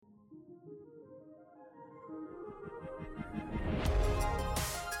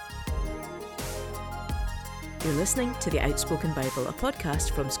You're listening to The Outspoken Bible, a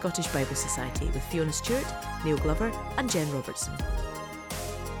podcast from Scottish Bible Society with Fiona Stewart, Neil Glover and Jen Robertson.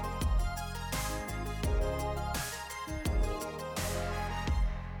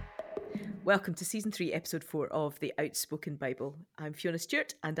 Welcome to Season 3, Episode 4 of The Outspoken Bible. I'm Fiona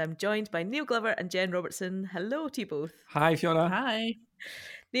Stewart and I'm joined by Neil Glover and Jen Robertson. Hello to you both. Hi, Fiona. Hi.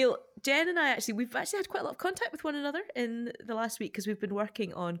 Neil, Jen and we've actually had quite a lot of contact with one another in the last week because we've been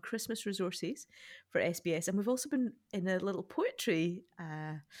working on Christmas resources for SBS, and we've also been in a little poetry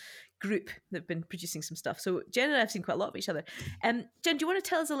group that have been producing some stuff. So Jen and I have seen quite a lot of each other. Jen, do you want to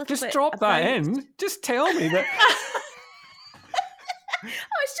tell us a little bit? Just drop that in. Just tell me that.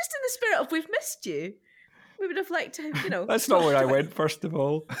 Oh, it's just in the spirit of we've missed you. We would have liked to, That's not where I went, first of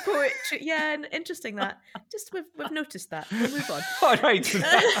all. Poetry, yeah, and interesting that. Just we've noticed that. We'll move on. All right. Do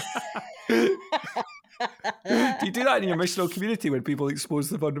you do that in your missional community when people expose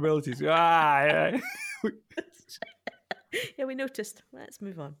the vulnerabilities? Yeah. Yeah, we noticed. Let's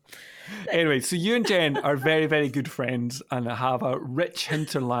move on. Anyway, so you and Jen are very, very good friends and have a rich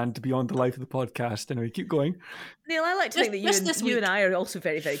hinterland beyond the life of the podcast. Anyway, keep going. Neil, I like to think that you and I are also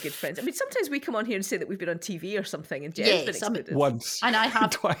very, very good friends. I mean, sometimes we come on here and say that we've been on TV or something, and Jen's been excluded. Once. And I have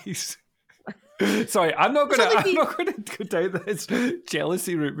twice. Sorry, I'm not going to go down this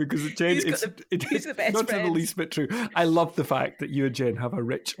jealousy route because Jen, it's the best not friends. the least bit true. I love the fact that you and Jen have a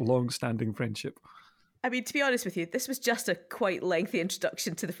rich, long-standing friendship. I mean, to be honest with you, this was just a quite lengthy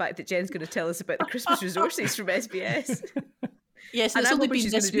introduction to the fact that Jen's going to tell us about the Christmas resources from SBS. Yes, and it's only been been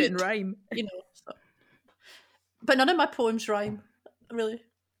she's going this to do it week, in rhyme. So. But none of my poems rhyme, really,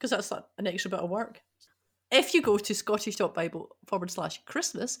 because that's an extra bit of work. If you go to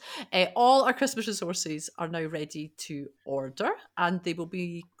scottish.bible/Christmas, all our Christmas resources are now ready to order, and they will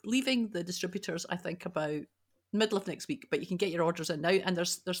be leaving the distributors, I think, about middle of next week, but you can get your orders in now, and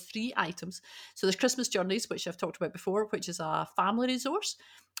there's 3 items. So there's Christmas Journeys, which I've talked about before, which is a family resource,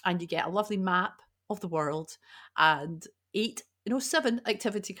 and you get a lovely map of the world and 7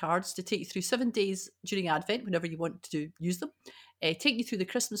 activity cards to take you through 7 days during Advent whenever you want to use them. Take you through the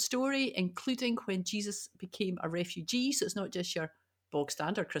Christmas story, including when Jesus became a refugee, so it's not just your bog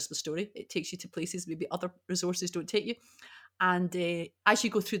standard Christmas story. It takes you to places maybe other resources don't take you. And as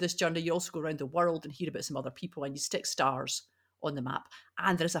you go through this journey, you also go around the world and hear about some other people, and you stick stars on the map.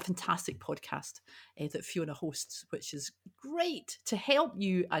 And there's a fantastic podcast that Fiona hosts, which is great to help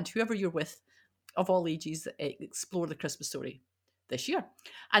you and whoever you're with of all ages explore the Christmas story this year.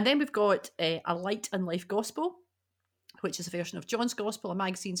 And then we've got a Light and Life Gospel, which is a version of John's Gospel, a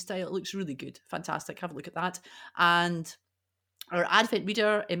magazine style. It looks really good. Fantastic. Have a look at that. And our Advent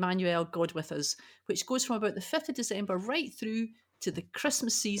reader, Emmanuel, God With Us, which goes from about the 5th of December right through to the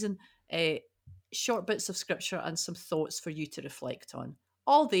Christmas season, short bits of scripture and some thoughts for you to reflect on.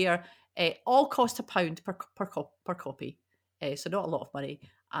 All there, all cost £1 per copy, so not a lot of money.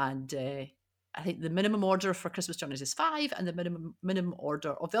 And I think the minimum order for Christmas Journeys is 5, and the minimum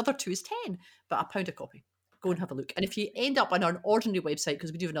order of the other 2 is 10, but £1 a copy. Go and have a look. And if you end up on an ordinary website,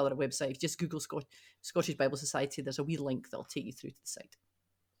 because we do have another website, if you just Google Scottish Bible Society, there's a wee link that'll take you through to the site.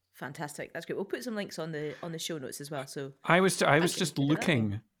 Fantastic. That's great. We'll put some links on the show notes as well. So I was just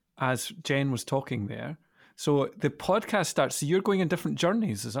looking as Jen was talking there. So the podcast starts. So you're going in different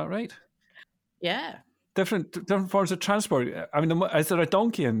journeys. Is that right? Yeah. Different forms of transport. I mean, is there a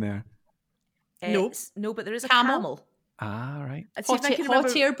donkey in there? No, but there is a camel. Ah, right.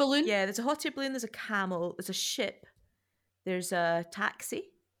 Hot air balloon? Yeah, there's a hot air balloon, there's a camel, there's a ship, there's a taxi.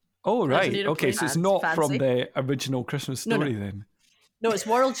 Oh, right. Okay, so it's not fancy. From the original Christmas story then. No, it's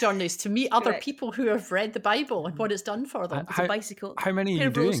world journeys to meet other people who have read the Bible and what it's done for them. It's a bicycle. How many are you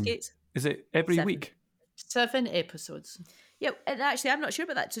doing? Skates. Is it every 7 week? 7 episodes. Yeah, and actually I'm not sure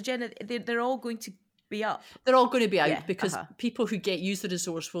about that. So Jenna, they're all going to be up. They're all going to be out because people who use the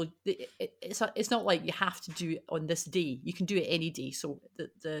resource will. It's not like you have to do it on this day. You can do it any day. So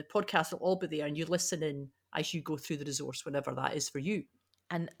the podcast will all be there, and you listen in as you go through the resource whenever that is for you.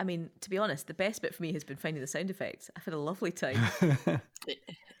 And I mean, to be honest, the best bit for me has been finding the sound effects. I've had a lovely time.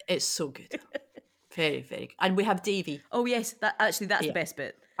 It's so good. Very, very good. And we have Davey. Oh yes, that's the best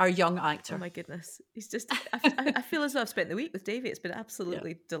bit. Our young actor. Oh my goodness, he's just. I feel as though I've spent the week with Davey. It's been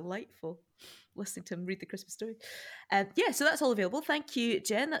absolutely delightful listening to him read the Christmas story. So that's all available. Thank you,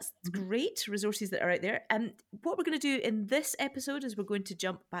 Jen. That's great resources that are out there. And what we're going to do in this episode is we're going to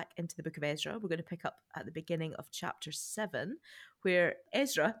jump back into the book of Ezra. We're going to pick up at the beginning of chapter 7, where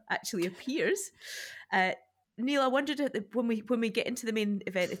Ezra actually appears. Neil, I wondered when we get into the main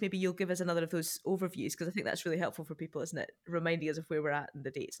event, if maybe you'll give us another of those overviews, because I think that's really helpful for people, isn't it? Reminding us of where we're at and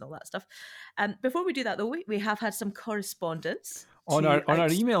the dates and all that stuff. Before we do that, though, we have had some correspondence. On to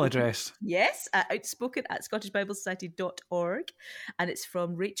our email Outspoken. address. Yes, outspoken@scottishbiblesociety.org. And it's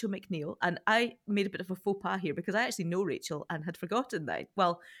from Rachel McNeil. And I made a bit of a faux pas here because I actually know Rachel and had forgotten that.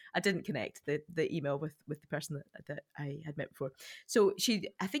 Well, I didn't connect the email with the person that I had met before. So she,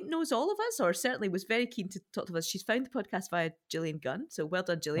 I think, knows all of us, or certainly was very keen to talk to us. She's found the podcast via Gillian Gunn. So well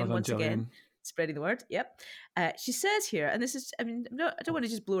done, Gillian, Well done, once again. Gillian. Spreading the word. Yep. She says here, and this is, I mean, I don't want to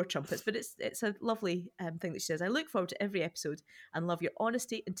just blow her trumpets, but it's a lovely thing that she says. I look forward to every episode and love your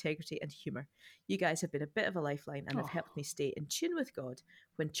honesty, integrity, and humour. You guys have been a bit of a lifeline and have helped me stay in tune with God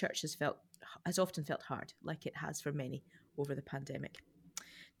when church has often felt hard, like it has for many over the pandemic.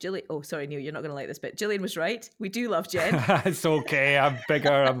 Gillian, oh, sorry, Neil, you're not going to like this bit. Gillian was right. We do love Jen. It's okay. I'm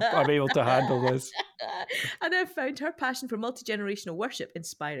bigger. I'm able to handle this. And I've found her passion for multi-generational worship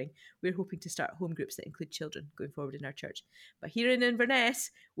inspiring. We're hoping to start home groups that include children going forward in our church. But here in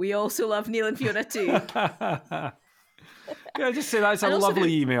Inverness, we also love Neil and Fiona too. Yeah, just say that's a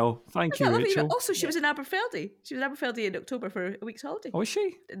lovely email. Thank you, Rachel. Also, she was in Aberfeldy. She was in Aberfeldy in October for a week's holiday. Oh, was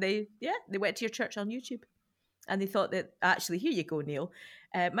she? They went to your church on YouTube. And they thought that, actually, here you go, Neil.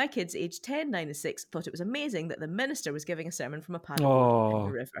 My kids, aged 10, 9 and 6, thought it was amazing that the minister was giving a sermon from a paddleboard in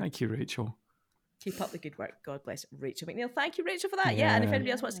the river. Thank you, Rachel. Keep up the good work. God bless Rachel McNeil. Thank you, Rachel, for that. Yeah, and if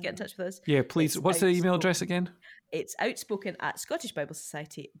anybody else wants to get in touch with us. Yeah, please. What's the email address again? It's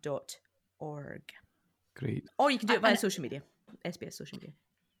outspoken@scottishbiblesociety.org. Great. Or you can do it via social media, SBS social media.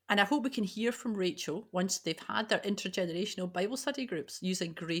 And I hope we can hear from Rachel once they've had their intergenerational Bible study groups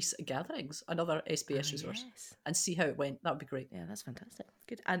using Grace Gatherings, another SBS resource, and see how it went. That would be great. Yeah, that's fantastic.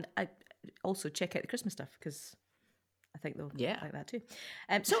 Good. And I also check out the Christmas stuff because I think they'll like that too.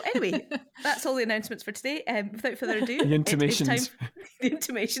 So anyway, that's all the announcements for today. Without further ado, the intimations.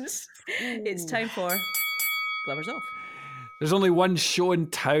 It's time for Glover's Off. There's only one show in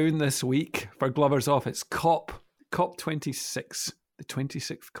town this week for Glover's Off. It's COP26. The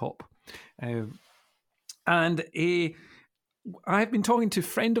 26th COP. And I've been talking to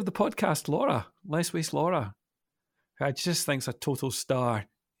friend of the podcast, Laura, Less Waste Laura, who I just think's a total star.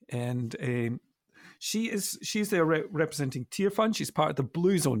 And she's there representing Tear Fund. She's part of the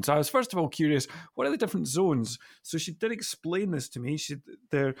Blue Zone. So I was first of all curious, what are the different zones? So she did explain this to me.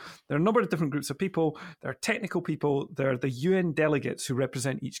 There are a number of different groups of people. There are technical people. There are the UN delegates who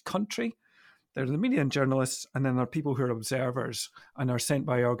represent each country. There are the media and journalists, and then there are people who are observers and are sent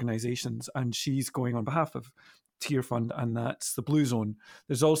by organisations. And she's going on behalf of Tear Fund, and that's the Blue Zone.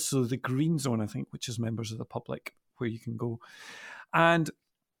 There's also the Green Zone, I think, which is members of the public, where you can go. And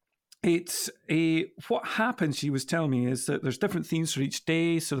what happens, she was telling me, is that there's different themes for each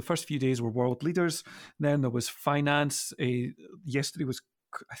day. So the first few days were world leaders. Then there was finance. Yesterday was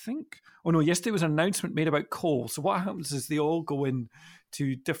an announcement made about coal. So what happens is they all go in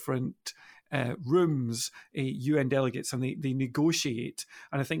to different rooms, UN delegates, and they negotiate.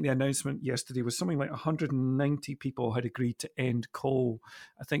 And I think the announcement yesterday was something like 190 people had agreed to end coal,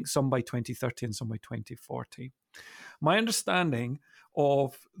 I think some by 2030 and some by 2040. My understanding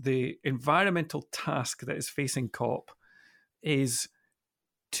of the environmental task that is facing COP is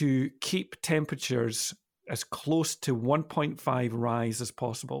to keep temperatures as close to 1.5 rise as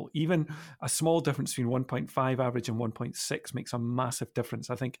possible. Even a small difference between 1.5 average and 1.6 makes a massive difference.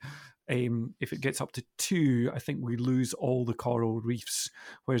 I think if it gets up to 2, I think we lose all the coral reefs,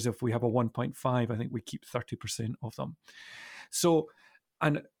 whereas if we have a 1.5, I think we keep 30% of them. So,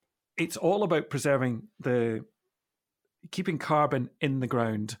 and it's all about keeping carbon in the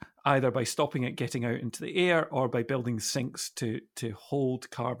ground, either by stopping it getting out into the air or by building sinks to hold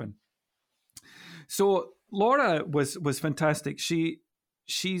carbon. So Laura was fantastic. She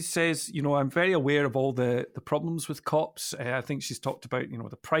says, I'm very aware of all the problems with COPs. I think she's talked about,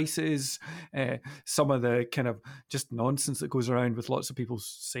 the prices, some of the kind of just nonsense that goes around with lots of people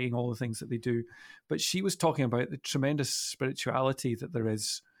saying all the things that they do. But she was talking about the tremendous spirituality that there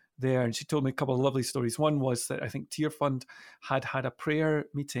is there. And she told me a couple of lovely stories. One was that I think Tear Fund had a prayer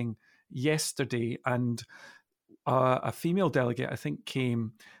meeting yesterday, and a female delegate, I think,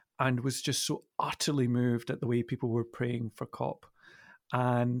 came and was just so utterly moved at the way people were praying for COP.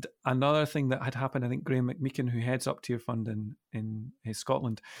 And another thing that had happened, I think Graham McMeekin, who heads up Tear Fund in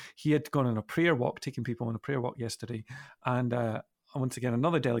Scotland, he had gone on a prayer walk, taking people on a prayer walk yesterday. And once again,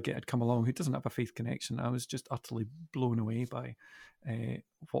 another delegate had come along who doesn't have a faith connection. I was just utterly blown away by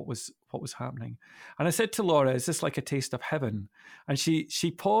what was happening. And I said to Laura, is this like a taste of heaven? And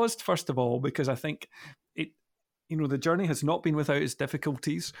she paused, first of all, because I think the journey has not been without its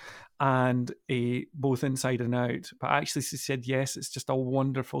difficulties, and both inside and out. But actually, she said, yes, it's just a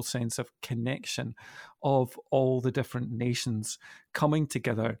wonderful sense of connection of all the different nations coming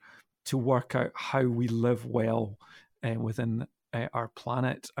together to work out how we live well within our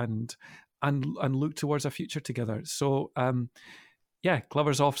planet and look towards a future together. So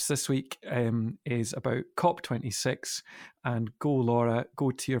Glover's Office this week is about COP26, and go Laura,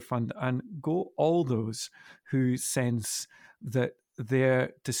 go Tier Fund, and go all those who sense that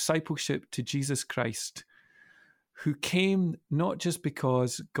their discipleship to Jesus Christ, who came not just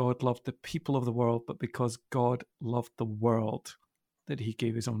because God loved the people of the world, but because God loved the world, that he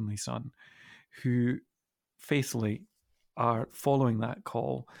gave his only son, who faithfully are following that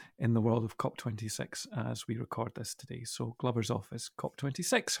call in the world of COP26 as we record this today. So Glover's Office,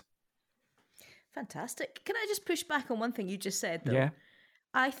 COP26. Fantastic. Can I just push back on one thing you just said, though? Yeah.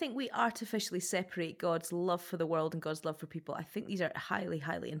 I think we artificially separate God's love for the world and God's love for people. I think these are highly,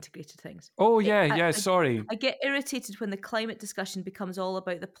 highly integrated things. Oh, yeah, sorry. I get irritated when the climate discussion becomes all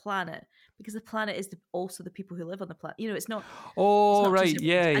about the planet, because the planet is also the people who live on the planet. It's not. Oh, it's not right,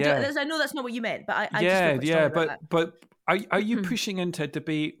 yeah. I know that's not what you meant, but I just yeah, feel quite strongly about that. But are you pushing into a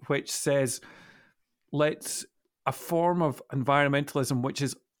debate which says let's a form of environmentalism which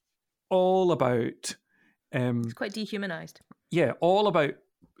is all about it's quite dehumanized. Yeah, all about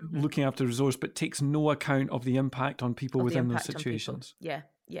looking after the resource, but takes no account of the impact on people within those situations. Yeah.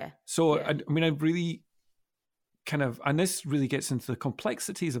 So, I mean, I really and this really gets into the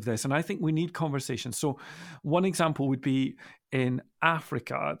complexities of this, and I think we need conversations. So one example would be in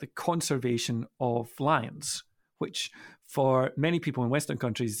Africa, the conservation of lions, which for many people in Western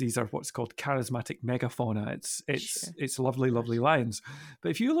countries, these are what's called charismatic megafauna. It's lovely lions. But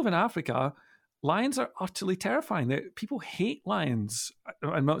if you live in Africa, lions are utterly terrifying. People hate lions.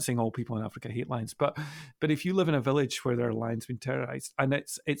 I'm not saying all people in Africa hate lions, but if you live in a village where there are lions being terrorized, and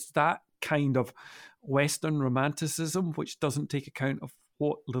it's that kind of Western romanticism which doesn't take account of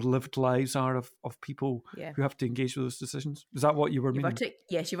what the lived lives are of people who have to engage with those decisions. Is that what you were meaning?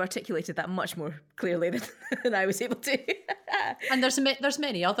 Yes, you've articulated that much more clearly than I was able to. And there's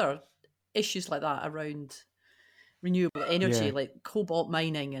many other issues like that around renewable energy, like cobalt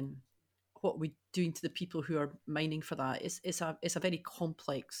mining, and what we're doing to the people who are mining for that. It's a very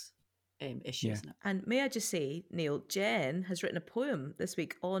complex issue, isn't it? And may I just say, Neil, Jen has written a poem this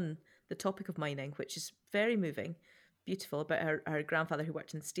week on the topic of mining, which is very moving, beautiful, about her grandfather who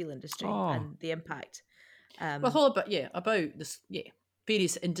worked in the steel industry and the impact. Well, all about this,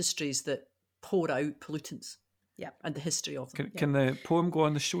 various industries that pour out pollutants, and the history of them. Can the poem go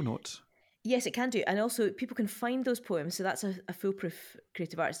on the show notes? Yes, it can do. And also people can find those poems. So that's a foolproof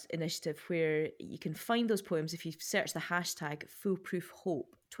creative arts initiative where you can find those poems if you search the hashtag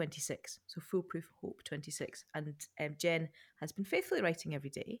foolproofhope26. So foolproofhope26. And Jen has been faithfully writing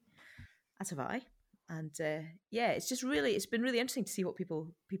every day, as have I. And it's been really interesting to see what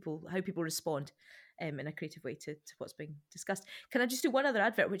how people respond in a creative way to what's being discussed. Can I just do one other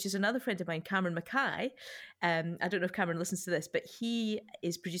advert, which is another friend of mine, Cameron Mackay. I don't know if Cameron listens to this, but he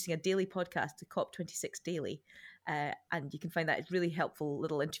is producing a daily podcast, the COP26 Daily. And you can find that. It's really helpful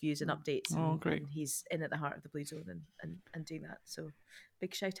little interviews and updates. Great. And he's in at the heart of the Blue Zone and doing that. So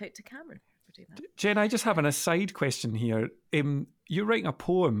big shout out to Cameron for doing that. Jen, I just have an aside question here. You're writing a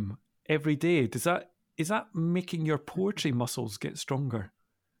poem every day. Is that making your poetry muscles get stronger?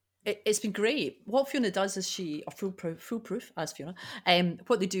 It's been great. What Fiona does is foolproof as Fiona.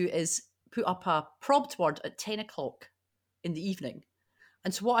 What they do is put up a prompt word at 10 o'clock in the evening.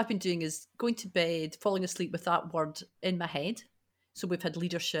 And so what I've been doing is going to bed, falling asleep with that word in my head. So we've had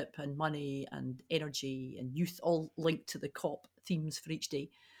leadership and money and energy and youth all linked to the COP themes for each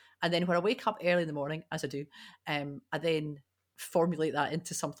day. And then when I wake up early in the morning, as I do, I then formulate that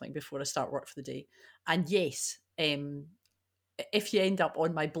into something before I start work for the day. And yes, if you end up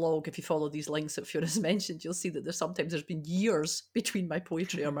on my blog, if you follow these links that Fiona's mentioned, you'll see that there's been years between my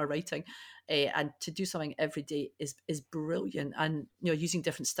poetry or my writing, and to do something every day is brilliant. And using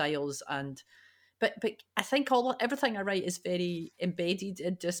different styles but I think everything I write is very embedded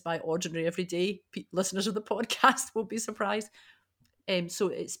in just my ordinary everyday. Listeners of the podcast will be surprised. So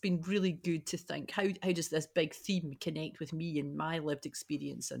it's been really good to think how does this big theme connect with me and my lived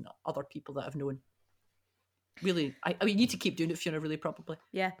experience and other people that I've known. Really, we need to keep doing it, Fiona, really, probably.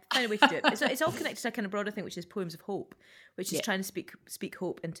 Yeah, find a way to do it. It's all connected to a kind of broader thing, which is Poems of Hope, which is trying to speak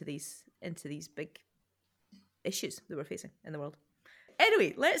hope into these big issues that we're facing in the world.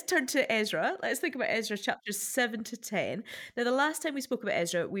 Anyway, let's turn to Ezra. Let's think about Ezra chapters 7 to 10. Now, the last time we spoke about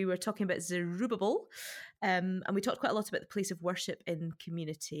Ezra, we were talking about Zerubbabel, and we talked quite a lot about the place of worship in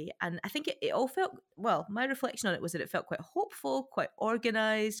community. And I think it all felt, well, my reflection on it was that it felt quite hopeful, quite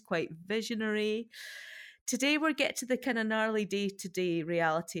organised, quite visionary. Today we're get to the kind of gnarly day-to-day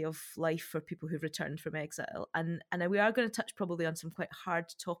reality of life for people who've returned from exile, and we are going to touch probably on some quite hard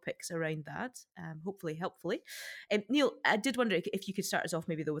topics around that, hopefully helpfully. Neil, I did wonder if you could start us off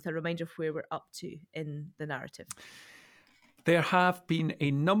maybe though with a reminder of where we're up to in the narrative. There have been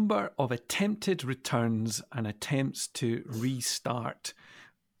a number of attempted returns and attempts to restart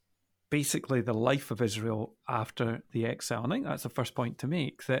basically the life of Israel after the exile. I think that's the first point to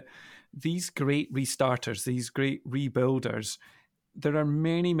make, that these great restarters, these great rebuilders, there are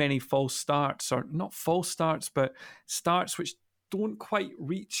many, many false starts, or not false starts, but starts which don't quite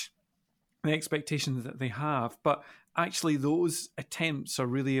reach the expectations that they have. But actually, those attempts are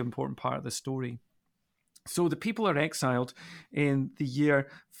really an important part of the story. So the people are exiled in the year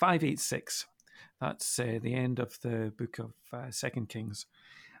 586. That's the end of the book of 2 Kings.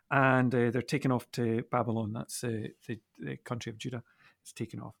 And they're taken off to Babylon. That's the country of Judah. It's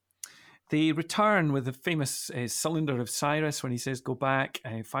taken off. They return with the famous cylinder of Cyrus when he says, go back,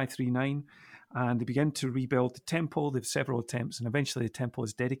 539, and they begin to rebuild the temple. They have several attempts, and eventually the temple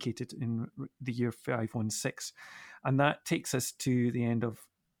is dedicated in the year 516. And that takes us to the end of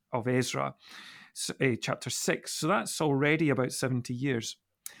Ezra, chapter 6. So that's already about 70 years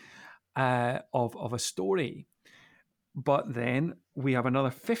of a story. But then we have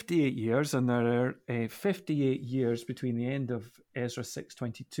another 58 years, and there are 58 years between the end of Ezra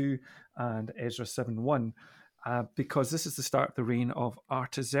 6:22 and Ezra 7:1, because this is the start of the reign of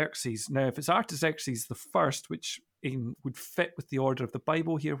Artaxerxes. Now, if it's Artaxerxes the first, which would fit with the order of the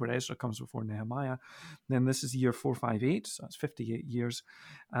Bible here, where Ezra comes before Nehemiah, then this is the year 458, so that's 58 years.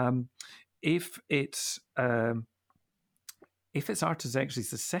 If it's Artaxerxes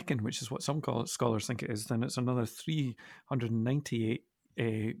the second, which is what some scholars think it is, then it's another 398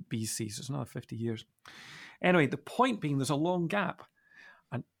 BC, so it's another 50 years. Anyway, the point being there's a long gap,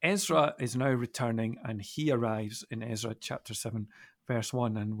 and Ezra is now returning, and he arrives in Ezra chapter 7, verse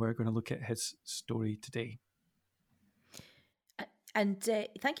 1, and we're going to look at his story today. And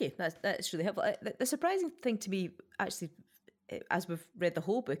thank you, that's really helpful. The surprising thing to me, actually, as we've read the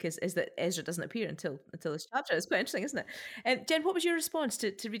whole book, is that Ezra doesn't appear until this chapter. It's quite interesting, isn't it? Jen, what was your response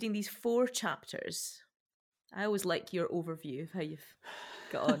to reading these 4 chapters? I always like your overview of how you've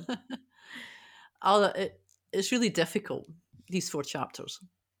got on. It's really difficult, these 4 chapters.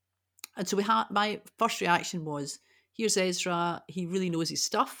 And so my first reaction was, here's Ezra, he really knows his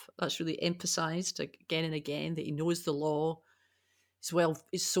stuff. That's really emphasised again and again, that he knows the law.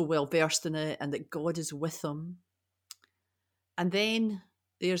 He's so well versed in it, and that God is with him. And then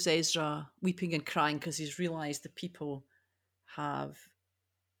there's Ezra weeping and crying because he's realised the people have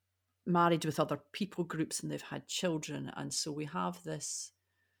married with other people groups and they've had children. And so we have this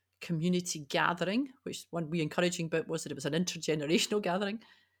community gathering, which one wee encouraging bit was that it was an intergenerational gathering.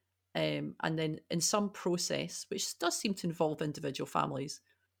 And then in some process, which does seem to involve individual families,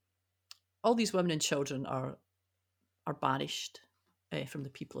 all these women and children are banished from the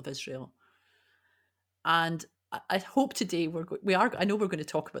people of Israel. And I hope today I know we're going to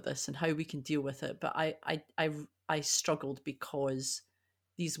talk about this and how we can deal with it, but I struggled because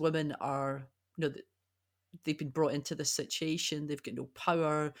these women are, they've been brought into this situation, they've got no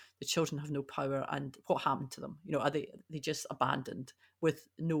power, the children have no power, and what happened to them? Are they just abandoned with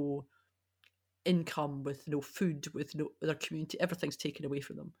no income, with no food, with no their community, everything's taken away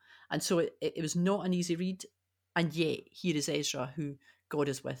from them. And so it was not an easy read, and yet here is Ezra, who God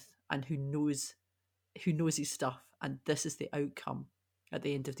is with and who knows his stuff, and this is the outcome at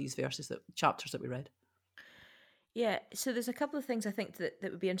the end of these chapters that we read. Yeah, so there's a couple of things I think that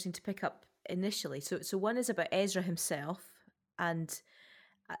would be interesting to pick up initially. So one is about Ezra himself, and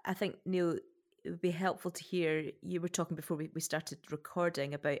I think, Neil, it would be helpful to hear, you were talking before we started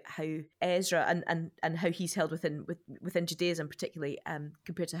recording about how Ezra and how he's held within Judaism particularly,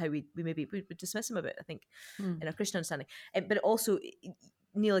 compared to how we maybe would dismiss him a bit, I think, in our Christian understanding. But also,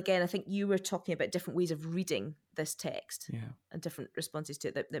 Neil, again, I think you were talking about different ways of reading this text, and different responses to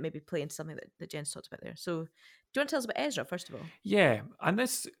it that maybe play into something that Jen's talked about there. So do you want to tell us about Ezra, first of all? Yeah, and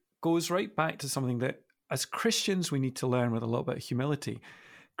this goes right back to something that as Christians we need to learn with a little bit of humility.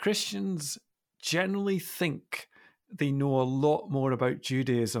 Christians generally think they know a lot more about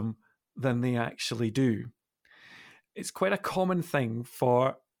Judaism than they actually do. It's quite a common thing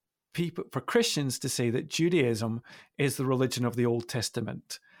for Christians to say that Judaism is the religion of the Old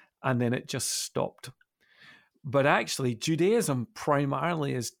Testament, and then it just stopped. But actually, Judaism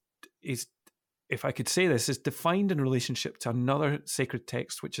primarily is, if I could say this, is defined in relationship to another sacred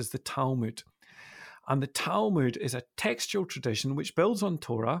text, which is the Talmud. And the Talmud is a textual tradition which builds on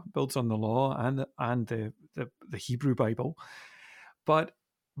Torah, builds on the law and the Hebrew Bible, but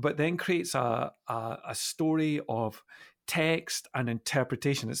but then creates a story of text and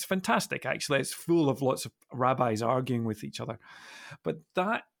interpretation. It's fantastic, actually. It's full of lots of rabbis arguing with each other. But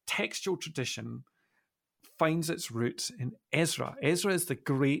that textual tradition finds its roots in Ezra. Ezra is the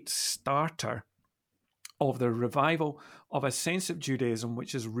great starter of the revival of a sense of Judaism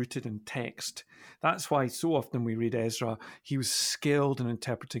which is rooted in text. That's why so often we read Ezra. He was skilled in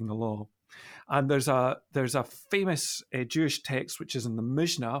interpreting the law. And there's a famous Jewish text which is in the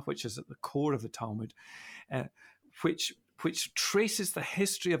Mishnah, which is at the core of the Talmud, which traces the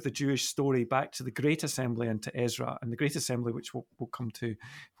history of the Jewish story back to the Great Assembly and to Ezra. And the Great Assembly, which we'll come to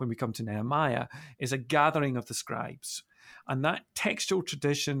when we come to Nehemiah, is a gathering of the scribes. And that textual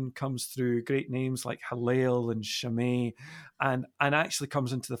tradition comes through great names like Hillel and Shammai, and actually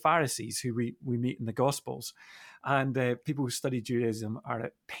comes into the Pharisees, who we meet in the Gospels. And people who study Judaism are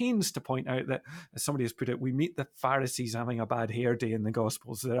at pains to point out that, as somebody has put it, we meet the Pharisees having a bad hair day in the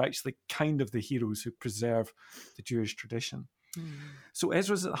Gospels. They're actually kind of the heroes who preserve the Jewish tradition. So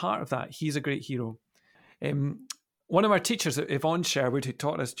Ezra's at the heart of that. He's a great hero. One of our teachers, Yvonne Sherwood, who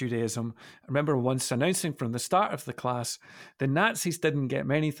taught us Judaism, I remember once announcing from the start of the class, the Nazis didn't get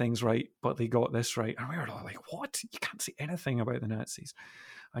many things right, but they got this right. And we were all like, what? You can't say anything about the Nazis.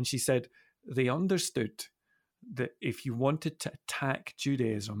 And she said, they understood that if you wanted to attack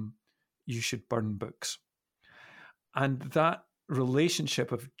Judaism, you should burn books. And that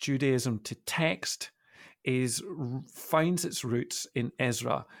relationship of Judaism to text finds its roots in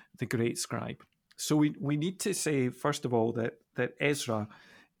Ezra, the great scribe. So we need to say, first of all, that Ezra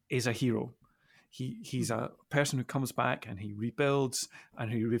is a hero. He's a person who comes back and he rebuilds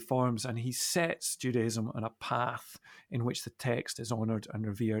and he reforms and he sets Judaism on a path in which the text is honoured and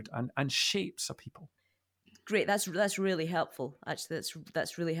revered and shapes a people. Great, that's really helpful. Actually,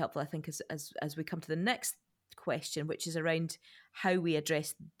 that's really helpful. I think as we come to the next question, which is around how we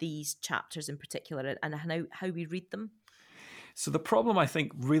address these chapters in particular and how we read them. So the problem, I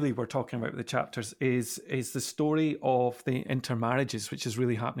think, really we're talking about with the chapters is the story of the intermarriages, which is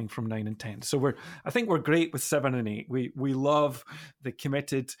really happening from 9 and 10. So I think we're great with 7 and 8. We love the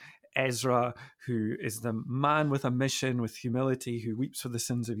committed Ezra, who is the man with a mission, with humility, who weeps for the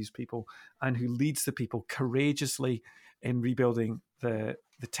sins of his people, and who leads the people courageously in rebuilding the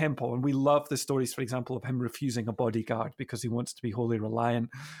temple. And we love the stories, for example, of him refusing a bodyguard because he wants to be wholly reliant.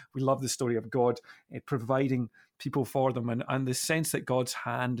 We love the story of God providing people for them and the sense that God's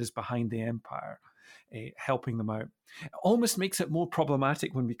hand is behind the empire, helping them out. It almost makes it more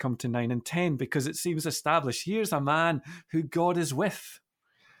problematic when we come to 9 and 10 because it seems established. Here's a man who God is with.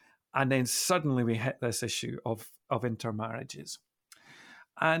 And then suddenly we hit this issue of intermarriages.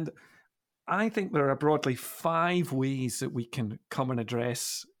 And I think there are broadly 5 ways that we can come and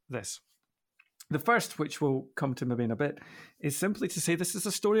address this. The first, which we'll come to maybe in a bit, is simply to say this is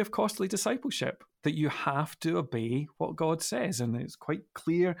a story of costly discipleship, that you have to obey what God says. And it's quite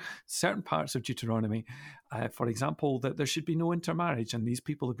clear, certain parts of Deuteronomy, for example, that there should be no intermarriage. And these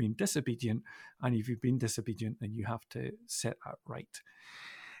people have been disobedient. And if you've been disobedient, then you have to set that right.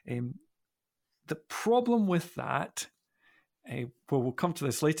 The problem with that, well, we'll come to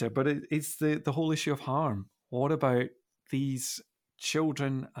this later, but it's the whole issue of harm. What about these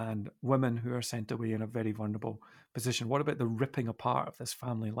children and women who are sent away in a very vulnerable position? What about the ripping apart of this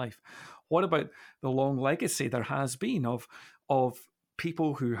family life? What about the long legacy there has been of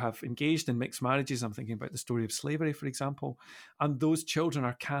people who have engaged in mixed marriages? I'm thinking about the story of slavery, for example, and those children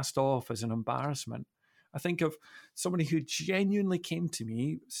are cast off as an embarrassment. I think of somebody who genuinely came to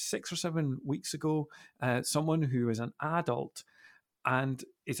me 6 or 7 weeks ago, someone who is an adult and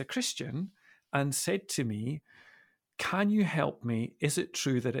is a Christian, and said to me, can you help me? Is it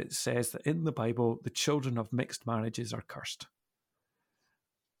true that it says that in the Bible, the children of mixed marriages are cursed?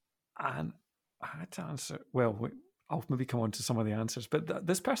 And I had to answer, well, I'll maybe come on to some of the answers, but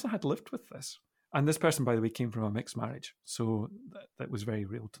this person had lived with this. And this person, by the way, came from a mixed marriage. So that was very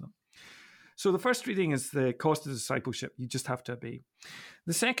real to them. So the first reading is the cost of discipleship. You just have to obey.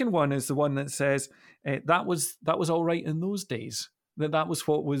 The second one is the one that says that was all right in those days, that was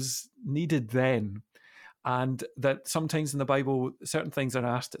what was needed then. And that sometimes in the Bible, certain things are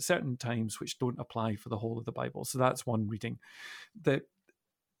asked at certain times which don't apply for the whole of the Bible. So that's one reading. The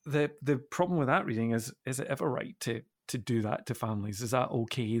problem with that reading is it ever right to do that to families? Is that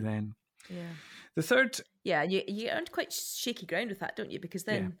okay then? Yeah. The third... Yeah, you earn quite shaky ground with that, don't you? Because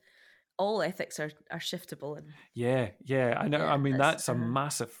then all ethics are shiftable. And Yeah. I know. Yeah, I mean, that's a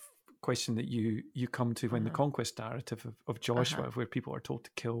massive question that you come to when the conquest narrative of Joshua, where people are told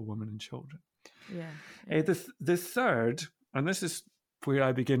to kill women and children. Yeah. The third, and this is where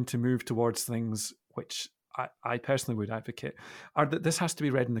I begin to move towards things which I personally would advocate are that this has to be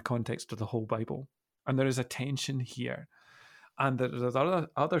read in the context of the whole Bible. And there is a tension here. And there are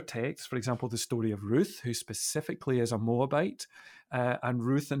other texts, for example, the story of Ruth, who specifically is a Moabite, and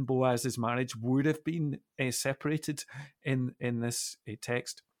Ruth and Boaz's marriage would have been separated in this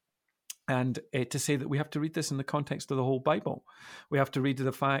text. And to say that we have to read this in the context of the whole Bible. We have to read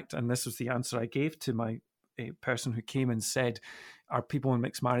the fact, and this was the answer I gave to my person who came and said, are people in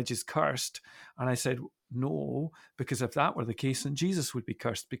mixed marriages cursed? And I said, no, because if that were the case, then Jesus would be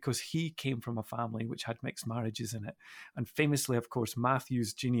cursed, because he came from a family which had mixed marriages in it. And famously, of course,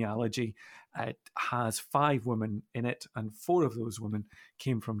 Matthew's genealogy has 5 women in it, and 4 of those women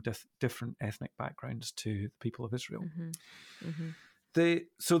came from different ethnic backgrounds to the people of Israel. Mm-hmm. Mm-hmm.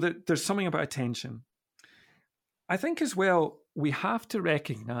 So there's something about attention. I think as well, we have to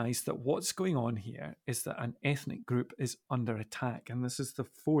recognize that what's going on here is that an ethnic group is under attack. And this is the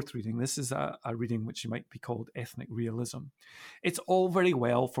 4th reading. This is a reading which might be called ethnic realism. It's all very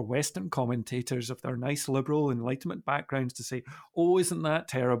well for Western commentators of their nice liberal Enlightenment backgrounds to say, oh, isn't that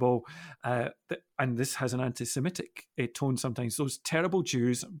terrible? And this has an anti-Semitic tone sometimes. Those terrible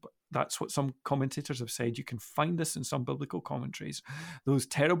Jews, that's what some commentators have said. You can find this in some biblical commentaries. Those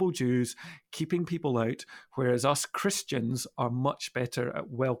terrible Jews keeping people out, whereas us Christians are much better at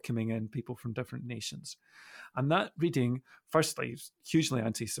welcoming in people from different nations. And that reading, firstly, is hugely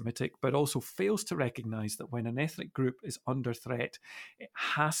anti-Semitic, but also fails to recognize that when an ethnic group is under threat, it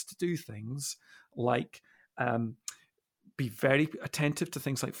has to do things like be very attentive to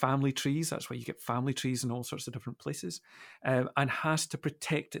things like family trees. That's why you get family trees in all sorts of different places, and has to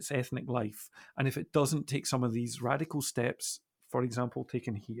protect its ethnic life. And if it doesn't take some of these radical steps, for example,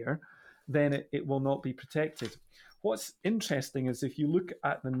 taken here, then it will not be protected. What's interesting is if you look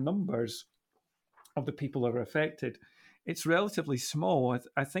at the numbers of the people that are affected, it's relatively small.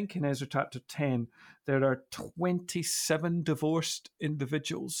 I think in Ezra chapter 10, there are 27 divorced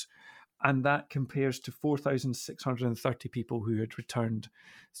individuals, and that compares to 4,630 people who had returned.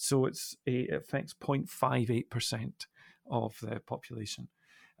 So it affects 0.58% of the population.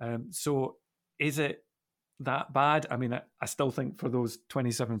 So is it that bad? I mean, I still think for those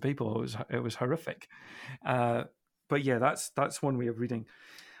 27 people, it was horrific. But yeah, that's one way of reading.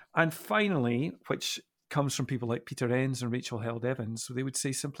 And finally, which comes from people like Peter Enns and Rachel Held Evans, they would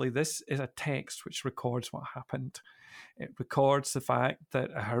say simply, this is a text which records what happened. It records the fact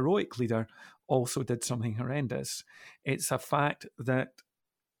that a heroic leader also did something horrendous. It's a fact that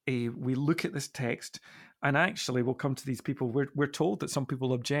we look at this text, and actually we'll come to these people. We're told that some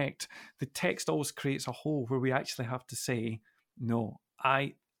people object. The text always creates a hole where we actually have to say, no,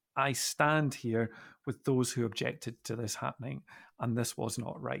 I stand here with those who objected to this happening, and this was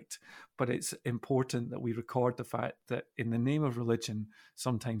not right. But it's important that we record the fact that in the name of religion,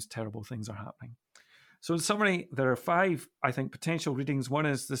 sometimes terrible things are happening. So in summary, there are 5, I think, potential readings. One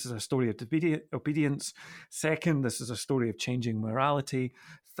is this is a story of obedience. Second, this is a story of changing morality.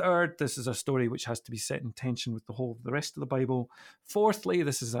 Third, this is a story which has to be set in tension with the whole of the rest of the Bible. Fourthly,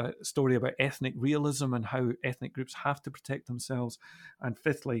 this is a story about ethnic realism and how ethnic groups have to protect themselves. And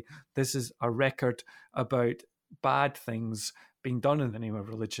fifthly, this is a record about bad things being done in the name of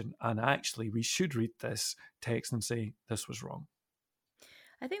religion. And actually, we should read this text and say, this was wrong.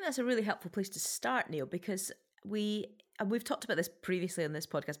 I think that's a really helpful place to start, Neil, because we've talked about this previously on this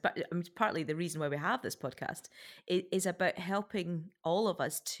podcast, but I mean, partly the reason why we have this podcast is about helping all of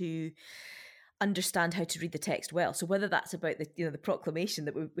us to understand how to read the text well. So whether that's about the proclamation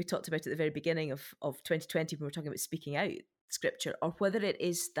that we talked about at the very beginning of 2020 when we were talking about speaking out scripture, or whether it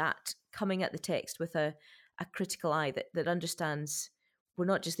is that coming at the text with a critical eye that understands we're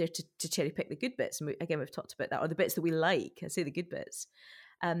not just there to cherry pick the good bits. And we've talked about that, or the bits that we like. I say the good bits.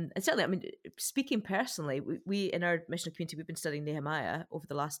 And certainly, I mean, speaking personally, we in our missional community, we've been studying Nehemiah over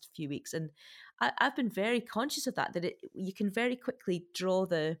the last few weeks, and I've been very conscious of that you can very quickly draw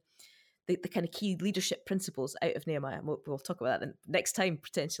the kind of key leadership principles out of Nehemiah. And we'll talk about that next time,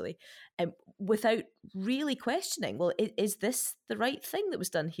 potentially, without really questioning, well, is this the right thing that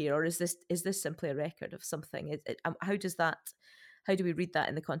was done here, or is this simply a record of something? How do we read that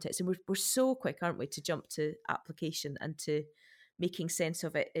in the context? And we're so quick, aren't we, to jump to application and to making sense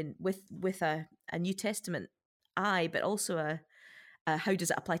of it with a New Testament eye, but also a how does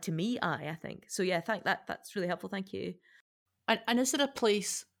it apply to me eye, I think. So yeah, I think that's really helpful. Thank you. And is there a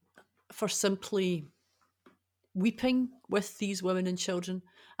place for simply weeping with these women and children?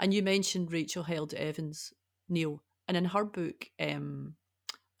 And you mentioned Rachel Held Evans, Neil, and in her book,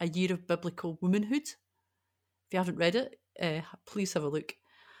 A Year of Biblical Womanhood. If you haven't read it, please have a look.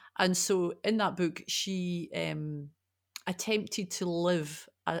 And so in that book, she attempted to live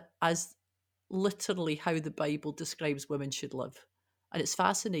as literally how the Bible describes women should live. And it's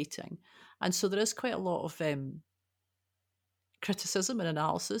fascinating. And so there is quite a lot of criticism and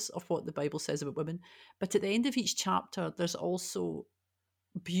analysis of what the Bible says about women. But at the end of each chapter, there's also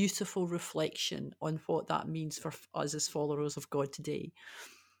beautiful reflection on what that means for us as followers of God today.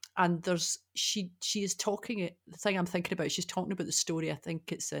 And she is talking, the thing I'm thinking about, she's talking about the story, I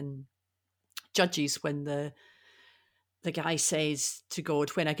think it's in Judges, when the guy says to God,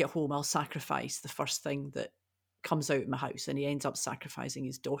 when I get home, I'll sacrifice the first thing that comes out of my house, and he ends up sacrificing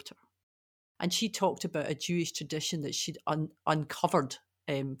his daughter. And she talked about a Jewish tradition that she'd uncovered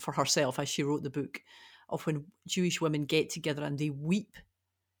for herself as she wrote the book, of when Jewish women get together and they weep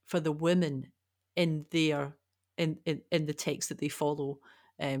for the women in their in the text that they follow,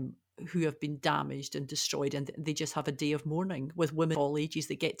 who have been damaged and destroyed, and they just have a day of mourning with women of all ages.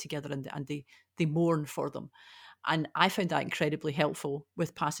 They get together and they mourn for them. And I found that incredibly helpful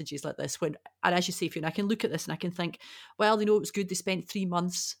with passages like this. And as you say, Fiona, I can look at this and I can think, well, it was good. They spent 3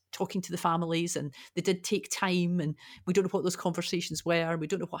 months talking to the families, and they did take time, and we don't know what those conversations were. We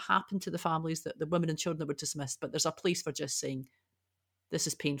don't know what happened to the families, that the women and children that were dismissed. But there's a place for just saying, this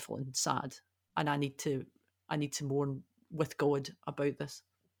is painful and sad, and I need to mourn with God about this.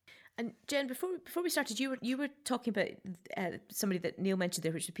 And Jen, before we started, you were talking about somebody that Neil mentioned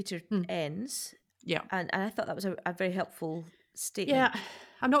there, which was Peter Enns. Yeah. And I thought that was a very helpful statement. Yeah,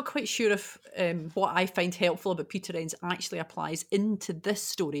 I'm not quite sure if what I find helpful about Peter Enns actually applies into this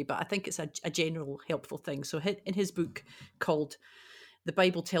story, but I think it's a general helpful thing. So in his book called The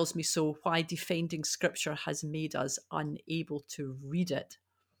Bible Tells Me So, Why Defending Scripture Has Made Us Unable to Read It,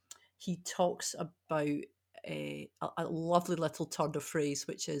 he talks about a lovely little turn of phrase,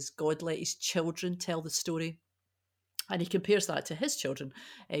 which is God let his children tell the story. And he compares that to his children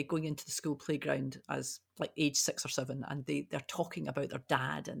going into the school playground as like age 6 or 7, and they're talking about their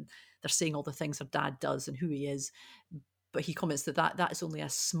dad, and they're saying all the things their dad does and who he is. But he comments that is only a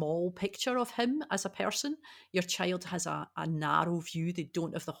small picture of him as a person. Your child has a narrow view. They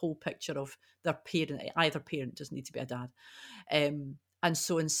don't have the whole picture of their parent. Either parent doesn't need to be a dad. And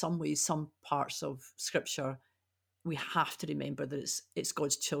so in some ways, some parts of Scripture, we have to remember that it's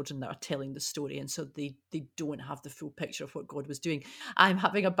God's children that are telling the story, and so they don't have the full picture of what God was doing. I'm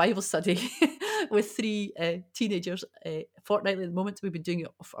having a Bible study with 3 teenagers fortnightly at the moment. We've been doing it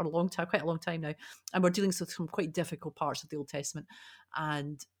for quite a long time now, and we're dealing with some quite difficult parts of the Old Testament,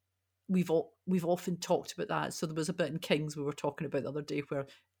 and we've often talked about that. So there was a bit in Kings we were talking about the other day where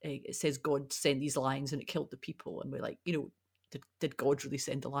it says God sent these lions and it killed the people, and we're like, did God really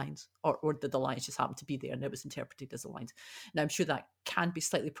send the lions, or did the lions just happen to be there and it was interpreted as the lions? Now, I'm sure that can be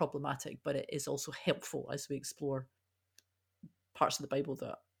slightly problematic, but it is also helpful as we explore parts of the Bible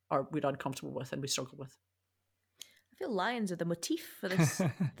that we're uncomfortable with and we struggle with. I feel lions are the motif for this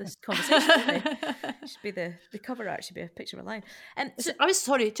conversation. Should be the cover art should be a picture of a lion. So, I was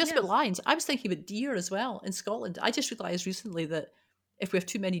sorry, just about lions. I was thinking about deer as well in Scotland. I just realised recently that if we have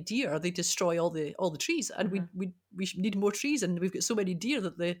too many deer, they destroy all the trees, and we need more trees, and we've got so many deer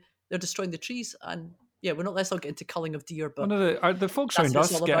that they're destroying the trees. And yeah, let's not get into culling of deer, but the folks around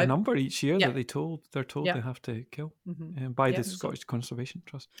us get a number each year that they're told they have to kill by the Scottish Conservation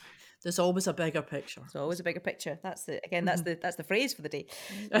Trust. There's always a bigger picture. There's always a bigger picture. That's the phrase for the day.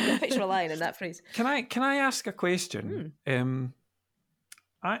 A picture of a lion in that phrase. Can I ask a question?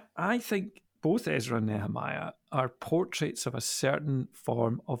 I think both Ezra and Nehemiah are portraits of a certain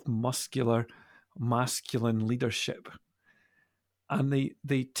form of masculine leadership. And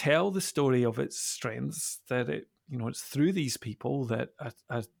they tell the story of its strengths, that it's through these people that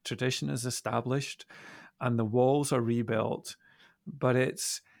a tradition is established and the walls are rebuilt. But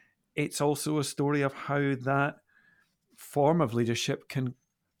it's also a story of how that form of leadership can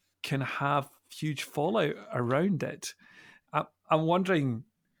have huge fallout around it. I'm wondering,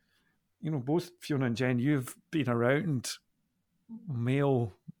 both Fiona and Jen, you've been around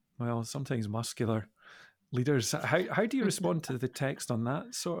male, sometimes muscular leaders. How do you respond to the text on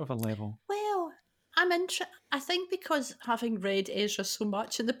that sort of a level? Well, I think because having read Ezra so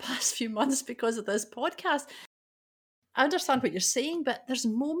much in the past few months because of this podcast, I understand what you're saying, but there's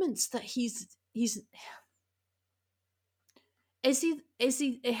moments that he's his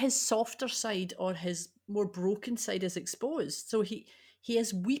softer side or his more broken side is exposed. So he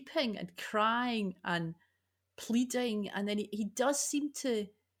is weeping and crying and pleading, and then he does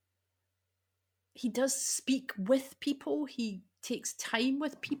speak with people. He takes time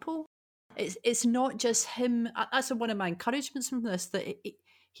with people. It's not just him. That's one of my encouragements from this, that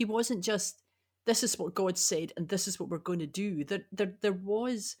he wasn't just, this is what God said and this is what we're going to do. There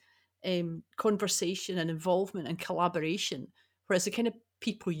was conversation and involvement and collaboration, whereas the kind of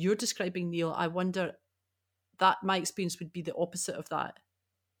people you're describing, Neil, I wonder that my experience would be the opposite of that.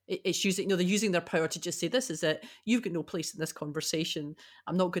 It's using, they're using their power to just say, this is it. You've got no place in this conversation.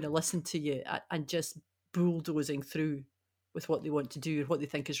 I'm not going to listen to you, and just bulldozing through with what they want to do or what they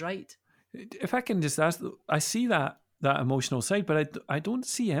think is right. If I can just ask, I see that emotional side, but I don't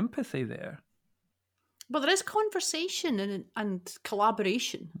see empathy there. Well, there is conversation and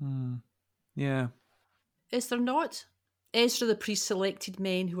collaboration. Yeah. Is there not? Ezra the priest selected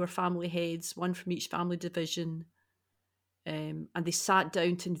men who were family heads, one from each family division, and they sat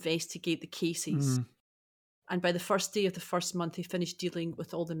down to investigate the cases. And by the first day of the first month, they finished dealing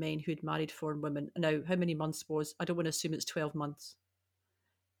with all the men who had married foreign women. Now, how many months was? I don't want to assume it's 12 months.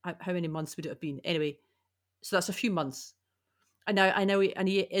 How many months would it have been? Anyway, so that's a few months. And now I know,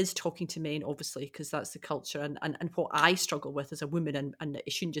 he is talking to men, obviously, because that's the culture. And what I struggle with as a woman, and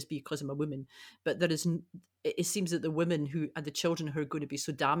it shouldn't just be because I'm a woman, but it seems that the women and the children who are going to be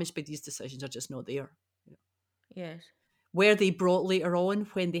so damaged by these decisions are just not there. Yes. Where they brought later on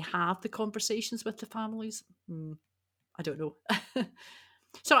when they have the conversations with the families, I don't know.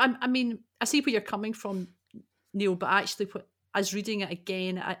 So I mean, I see where you're coming from, Neil, but actually, as reading it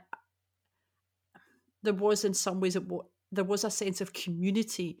again, there was in some ways there was a sense of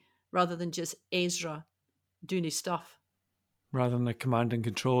community rather than just Ezra doing his stuff. Rather than the command and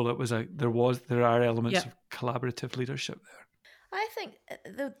control, there are elements of collaborative leadership there. I think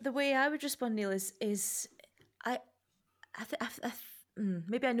the way I would respond, Neil, is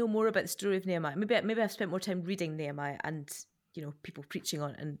maybe I know more about the story of Nehemiah. Maybe I've spent more time reading Nehemiah and people preaching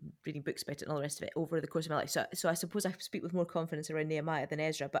on it and reading books about it and all the rest of it over the course of my life. So I suppose I speak with more confidence around Nehemiah than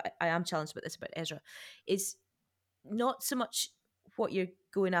Ezra. But I am challenged about this about Ezra. Is not so much what you're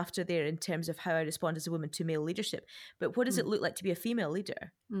going after there in terms of how I respond as a woman to male leadership, but what does it look like to be a female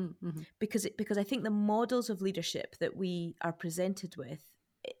leader? Mm-hmm. Because I think the models of leadership that we are presented with,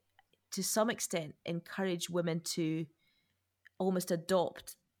 to some extent, encourage women to almost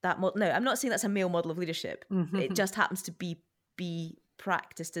adopt that model. Now, I'm not saying that's a male model of leadership. Mm-hmm. It just happens to be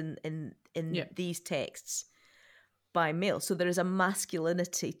practiced in these texts by male. So there is a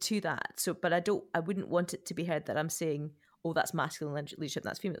masculinity to that. So, but I wouldn't want it to be heard that I'm saying, oh, that's masculine leadership,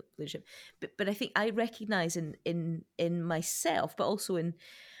 that's female leadership. But I think I recognize in myself, but also when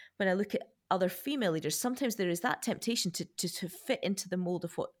I look at other female leaders, sometimes there is that temptation to fit into the mold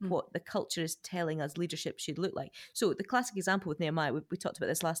of what the culture is telling us leadership should look like. So the classic example with Nehemiah, we talked about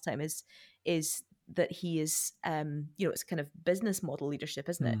this last time, is that he is, it's kind of business model leadership,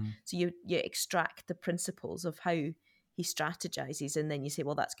 isn't it? So you extract the principles of how he strategizes, and then you say,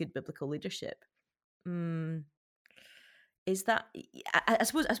 well, that's good biblical leadership. Is that? I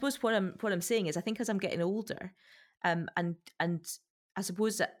suppose what I'm saying is, I think as I'm getting older, and I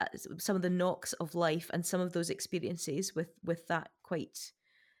suppose that some of the knocks of life and some of those experiences with that quite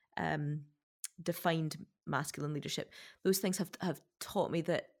defined masculine leadership, those things have taught me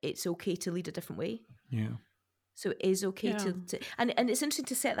that it's okay to lead a different way. Yeah. So it is okay to and it's interesting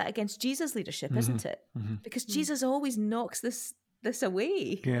to set that against Jesus' leadership, isn't it? Because Jesus always knocks this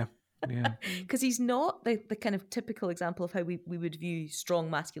away. Yeah. Yeah. Because he's not the kind of typical example of how we would view strong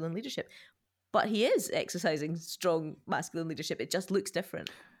masculine leadership. But he is exercising strong masculine leadership. It just looks different.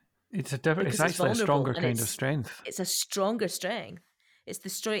 It's actually a stronger kind of strength. It's a stronger strength. It's the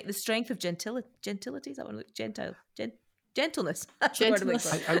strength of gentility. Is that one? Gentleness. That's the word I'm looking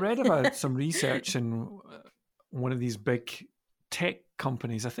for. I read about some research in one of these big tech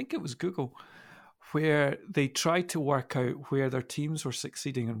companies, I think it was Google, where they tried to work out where their teams were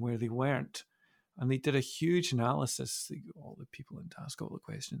succeeding and where they weren't. And they did a huge analysis, all the people in task, all the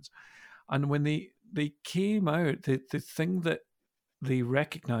questions. And when they came out, the thing that they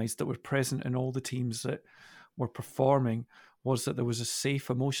recognized that were present in all the teams that were performing was that there was a safe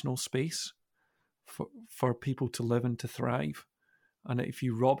emotional space for people to live and to thrive. And if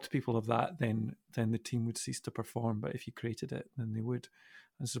you robbed people of that, then the team would cease to perform. But if you created it, then they would.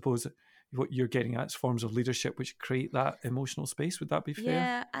 I suppose what you're getting at is forms of leadership which create that emotional space. Would that be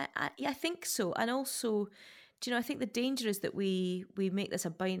fair? Yeah, I think so. And also, I think the danger is that we make this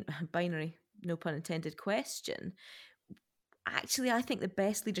a binary, no pun intended, question. Actually, I think the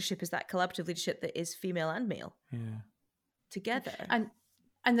best leadership is that collaborative leadership that is female and male together. And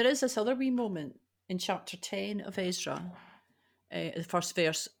there is this other wee moment in chapter 10 of Ezra, the first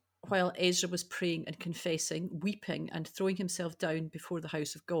verse, while Ezra was praying and confessing, weeping and throwing himself down before the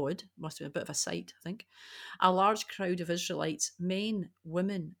house of God, must have been a bit of a sight, I think, a large crowd of Israelites, men,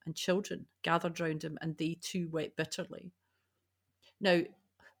 women and children, gathered round him, and they too wept bitterly. Now,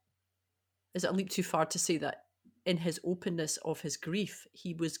 is it a leap too far to say that in his openness of his grief,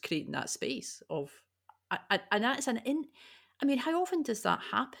 he was creating that space of, and that's I mean, how often does that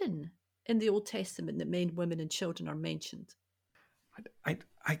happen in the Old Testament that men, women, and children are mentioned?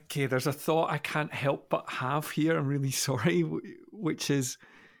 Okay, there's a thought I can't help but have here. I'm really sorry, which is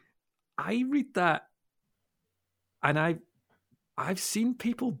I read that and I've seen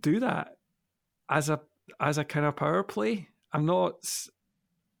people do that as a kind of power play. I'm not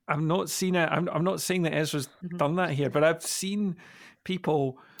seeing it. I'm not saying that Ezra's done that here, but I've seen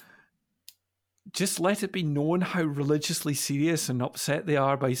people just let it be known how religiously serious and upset they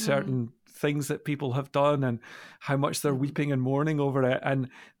are by certain things that people have done and how much they're weeping and mourning over it, and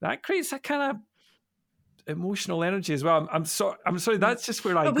that creates a kind of emotional energy as well. I'm sorry. That's just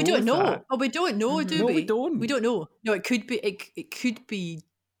where I But we go don't with know. that. But we don't know, do No, we? we don't. We don't know. No, it could be. It could be.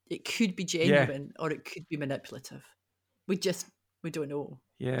 It could be genuine, or it could be manipulative. We don't know.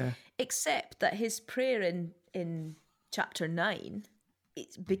 Yeah. Except that his prayer in chapter 9,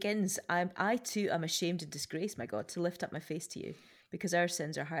 it begins, I too am ashamed and disgraced, my God, to lift up my face to you, because our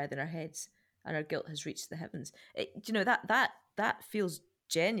sins are higher than our heads, and our guilt has reached the heavens. That feels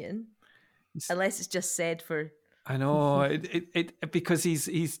genuine, unless it's just said for. I know it because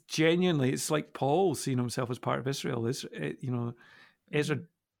he's genuinely. It's like Paul seeing himself as part of Israel. Ezra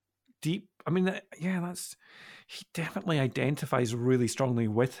deep. I mean, he definitely identifies really strongly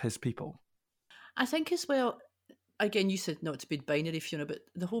with his people. I think as well. Again, you said not to be binary, Fiona, but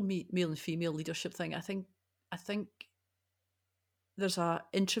the whole male and female leadership thing. I think there's a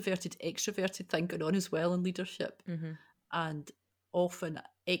introverted, extroverted thing going on as well in leadership, and often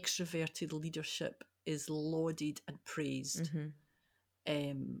extroverted leadership is lauded and praised,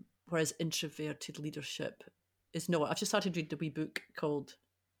 whereas introverted leadership is not. I've just started reading a wee book called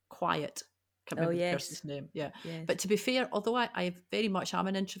Quiet. Can't remember the person's name. Yeah, yes. But to be fair, although I very much am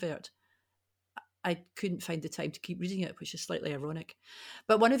an introvert, I couldn't find the time to keep reading it, which is slightly ironic.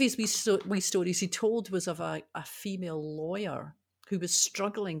 But one of his wee stories he told was of a female lawyer who was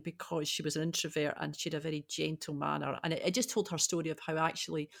struggling because she was an introvert and she had a very gentle manner. And it just told her story of how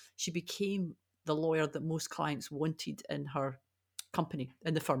actually she became the lawyer that most clients wanted in her company,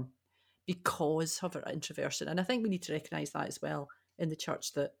 in the firm, because of her introversion. And I think we need to recognise that as well in the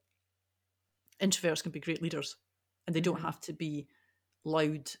church, that introverts can be great leaders and they don't have to be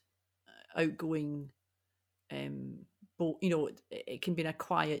loud, outgoing, but it can be in a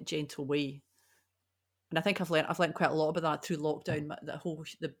quiet, gentle way. And I think I've learned quite a lot about that through lockdown,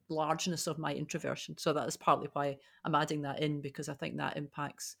 the largeness of my introversion. So that is partly why I'm adding that in, because I think that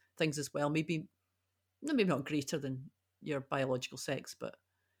impacts things as well. Maybe not greater than your biological sex, but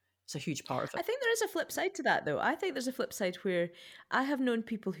it's a huge part of it. I think there is a flip side to that, though. I think there's a flip side where I have known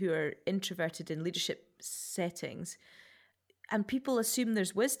people who are introverted in leadership settings, and people assume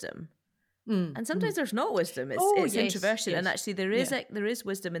there's wisdom. And sometimes there's not wisdom. It's introversion, and actually there is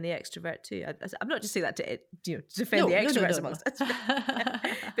wisdom in the extrovert too. I'm not just saying that to defend the extroverts amongst us,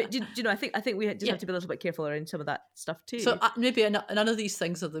 but I think we just have to be a little bit careful around some of that stuff too. So maybe none of these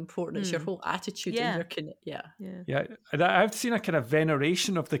things are the important. It's your whole attitude and your Yeah. I've seen a kind of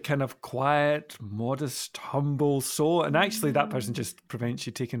veneration of the kind of quiet, modest, humble soul, and actually that person just prevents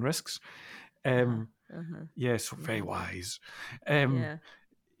you taking risks. So very wise.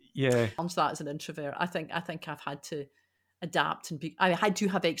 Yeah. That as an introvert, I think I've had to adapt and be. I do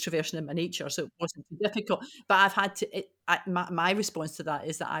have extroversion in my nature, so it wasn't too difficult. But I've had to. My response to that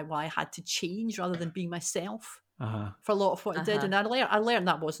is that I had to change rather than being myself for a lot of what I did, and I learned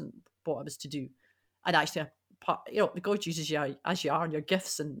that wasn't what I was to do. And actually, God uses you as you are and your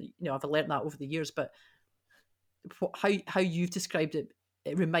gifts, and I've learned that over the years. But how you've described it,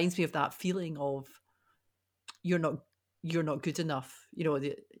 it reminds me of that feeling of you're not good enough. You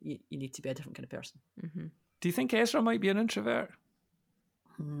need to be a different kind of person. Do you think Ezra might be an introvert?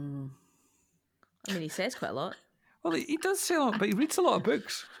 I mean, he says quite a lot. Well, he does say a lot, but he reads a lot of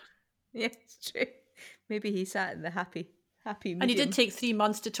books. Yeah, it's true. Maybe he sat in the happy medium. And he did take 3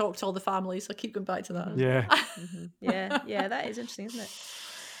 months to talk to all the families. I keep going back to that. Yeah. Yeah, that is interesting, isn't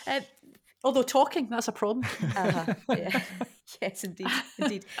it? Although talking, that's a problem. Yeah. Yes, indeed.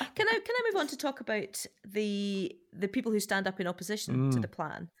 Can I move on to talk about the people who stand up in opposition to the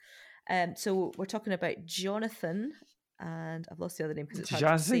plan? So we're talking about Jonathan, and I've lost the other name because it's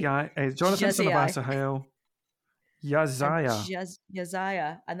hard to say. Jonathan, son of Asahel.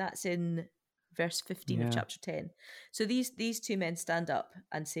 Yaziah, and that's in verse 15 of chapter 10. So these two men stand up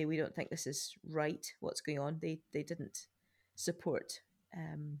and say, we don't think this is right, what's going on. They didn't support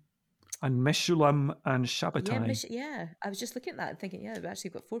and Meshulam and Shabbatai. I was just looking at that and thinking, we've actually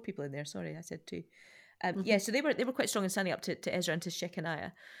got 4 people in there. Sorry, I said 2. So they were quite strong in standing up to Ezra and to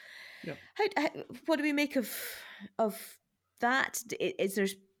Shechaniah. Yeah. What do we make of that?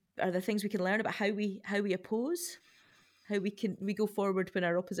 Are there things we can learn about how we oppose? how we go forward when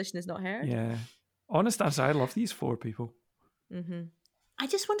our opposition is not heard. Yeah. Honest answer, I love these 4 people. Mm-hmm. I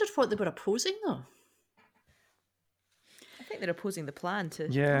just wondered what they were opposing, though. I think they're opposing the plan to.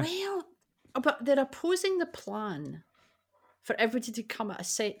 Yeah. Well, but they're opposing the plan for everybody to come at a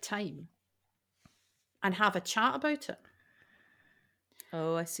set time and have a chat about it.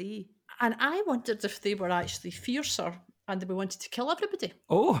 Oh, I see. And I wondered if they were actually fiercer and they wanted to kill everybody.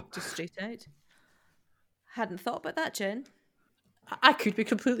 Oh, Just straight out. Hadn't thought about that, Jen. I could be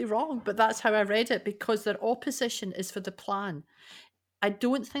completely wrong, but that's how I read it, because their opposition is for the plan. I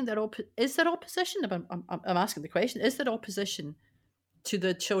don't think is there opposition? I'm asking the question. Is there opposition to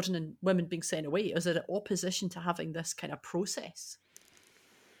the children and women being sent away? Is there opposition to having this kind of process?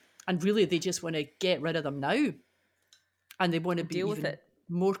 And really, they just want to get rid of them now, and they want to be deal with it,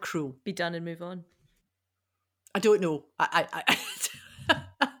 more cruel. Be done and move on. I don't know.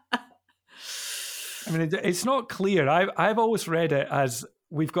 I mean, it's not clear. I've always read it as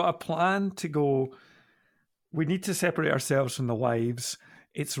we've got a plan to go. We need to separate ourselves from the wives.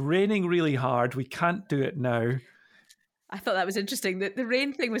 It's raining really hard. We can't do it now. I thought that was interesting. The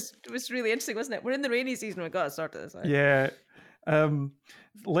rain thing was really interesting, wasn't it? We're in the rainy season. We've got to sort this out. Yeah.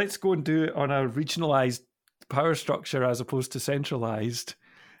 Let's go and do it on a regionalised power structure as opposed to centralised.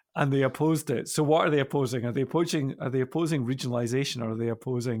 And they opposed it. So what are they opposing? Are they opposing regionalisation, or are they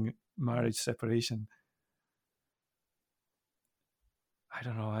opposing marriage separation? I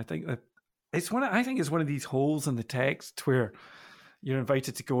don't know. I think that it's one of these holes in the text where you're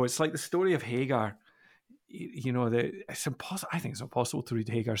invited to go. It's like the story of Hagar. You know, it's impossible. I think it's impossible to read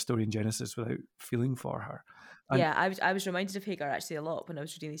Hagar's story in Genesis without feeling for her. And yeah, I was reminded of Hagar actually a lot when I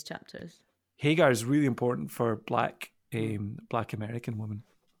was reading these chapters. Hagar is really important for Black American women.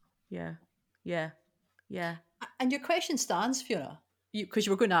 Yeah. And your question stands, Fiona, because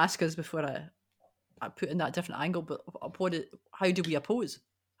you were going to ask us before I put in that different angle. But how do we oppose?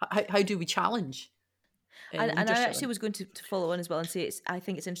 How do we challenge? And I actually was going to follow on as well and say I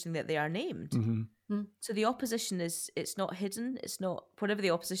think it's interesting that they are named. Mm-hmm. So the opposition it's not hidden. It's not whatever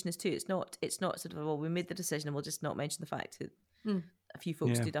the opposition is to. It's not sort of, well, we made the decision and we'll just not mention the fact that a few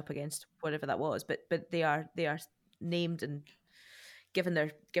folks stood up against whatever that was. But they are named and given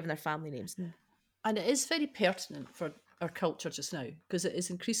their family names. And it is very pertinent for our culture just now, because it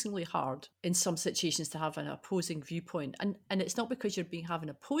is increasingly hard in some situations to have an opposing viewpoint. And it's not because you're having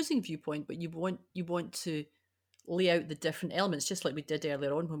an opposing viewpoint, but you want to lay out the different elements, just like we did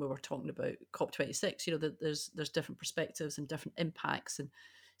earlier on when we were talking about COP26. You know, that there's different perspectives and different impacts, and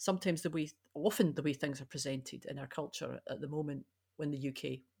sometimes often the way things are presented in our culture at the moment, when the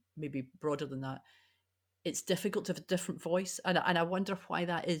UK, maybe broader than that, it's difficult to have a different voice. And I wonder why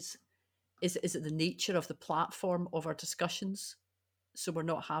that is. Is it the nature of the platform of our discussions? So we're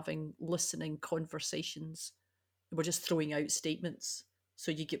not having listening conversations. We're just throwing out statements.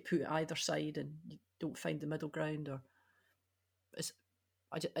 So you get put either side and you don't find the middle ground. Or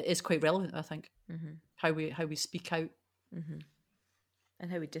it's quite relevant, I think, how we speak out. Mm-hmm.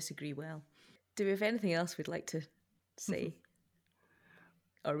 And how we disagree well. Do we have anything else we'd like to say?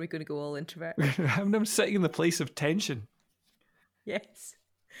 Or are we going to go all introvert? I'm sitting in the place of tension. Yes.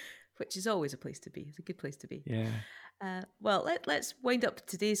 Which is always a place to be. It's a good place to be. Yeah. Well, let's wind up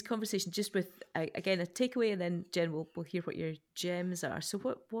today's conversation just with, again, a takeaway, and then Jen, we'll hear what your gems are. So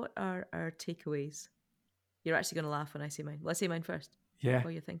what are our takeaways? You're actually going to laugh when I say mine. Well, I say mine first. Yeah. What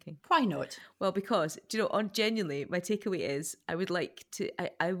are you thinking? Why not? Well, because, genuinely, my takeaway is I would like to,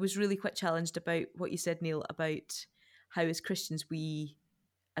 I was really quite challenged about what you said, Neil, about how as Christians we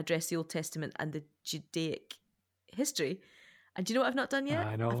address the Old Testament and the Judaic history. And do you know what I've not done yet?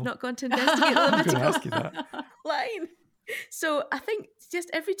 I know. I've not gone to investigate the I'm going to Levitical ask you that line. So I think just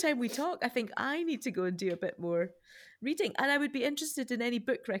every time we talk, I think I need to go and do a bit more reading. And I would be interested in any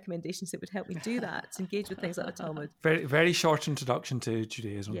book recommendations that would help me do that, to engage with things like the Talmud. Very, very short introduction to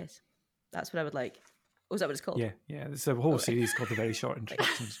Judaism. Yes, that's what I would like. Oh, is that what it's called? Yeah. It's a whole series called The Very Short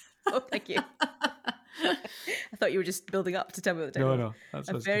Introductions. Oh, thank you. I thought you were just building up to tell me what the title was. No. That's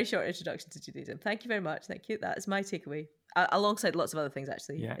a very short introduction to Judaism. Thank you very much. Thank you. That is my takeaway. Alongside lots of other things,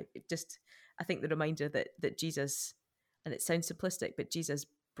 actually. Yeah. I think the reminder that Jesus, and it sounds simplistic, but Jesus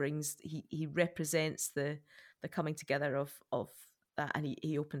brings, he represents the coming together of that, and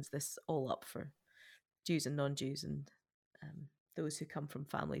he opens this all up for Jews and non-Jews and those who come from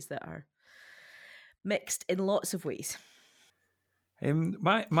families that are mixed in lots of ways.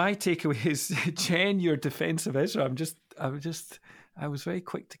 My takeaway is, Jen, your defense of Israel. I was very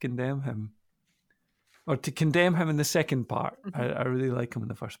quick to condemn him, or to condemn him in the second part. I really like him in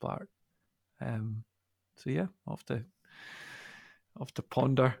the first part. So yeah, I'll have to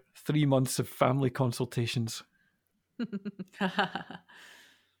ponder 3 months of family consultations.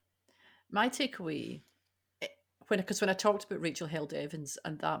 My takeaway, because when I talked about Rachel Held Evans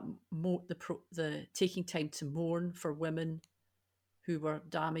and that the taking time to mourn for women who were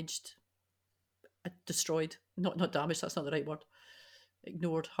damaged, destroyed, not damaged, that's not the right word,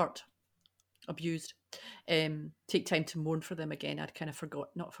 ignored, hurt, abused, take time to mourn for them again. I'd kind of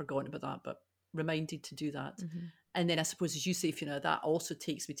not forgotten about that, but reminded to do that. Mm-hmm. And then I suppose, as you say, Fiona, that also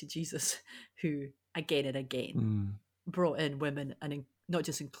takes me to Jesus, who again and again brought in women and not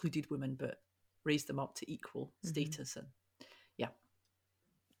just included women, but raised them up to equal status. And yeah.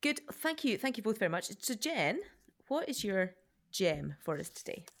 Good. Thank you. Thank you both very much. So Jen, what is your gem for us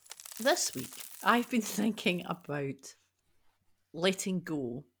today? This week, I've been thinking about letting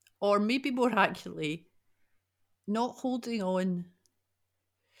go, or maybe more accurately, not holding on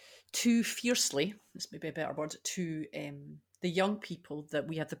too fiercely, this may be a better word, to the young people that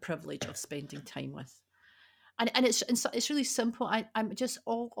we have the privilege of spending time with. And it's really simple. I'm just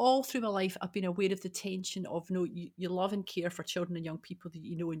all through my life, I've been aware of the tension of you love and care for children and young people that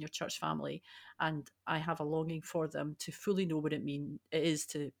you know in your church family, and I have a longing for them to fully know what it is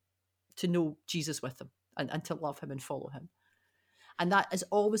to know Jesus with them and to love him and follow him. And that is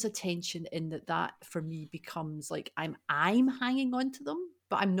always a tension in that for me becomes like I'm hanging on to them,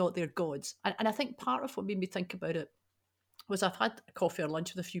 but I'm not their gods. And I think part of what made me think about it was I've had a coffee or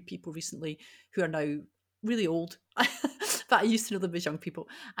lunch with a few people recently who are now really old, but I used to know them as young people,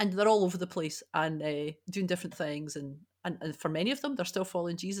 and they're all over the place and doing different things. And for many of them, they're still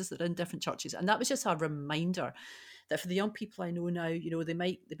following Jesus. They're in different churches. And that was just a reminder that for the young people I know now, they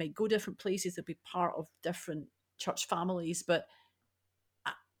might go different places, they'll be part of different church families, but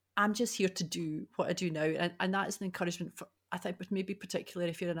I'm just here to do what I do now. And that is an encouragement for, I think, but maybe particularly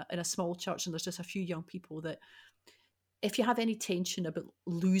if you're in a small church and there's just a few young people, that if you have any tension about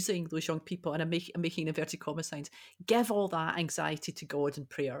losing those young people, and I'm making inverted comma signs, give all that anxiety to God in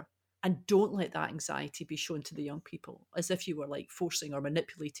prayer, and don't let that anxiety be shown to the young people as if you were like forcing or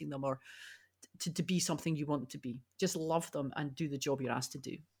manipulating them or to be something you want to be. Just love them and do the job you're asked to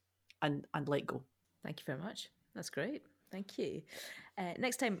do, and let go. Thank you very much. That's great. Thank you.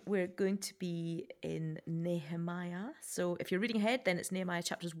 Next time we're going to be in Nehemiah. So if you're reading ahead, then it's Nehemiah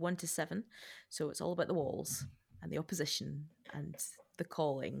chapters 1-7. So it's all about the walls and the opposition and the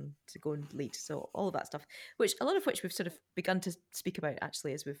calling to go and lead. So all of that stuff, a lot of which we've sort of begun to speak about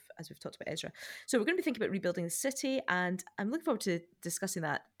actually as we've talked about Ezra. So we're going to be thinking about rebuilding the city, and I'm looking forward to discussing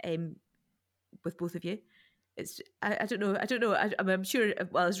that with both of you. I don't know. I'm sure,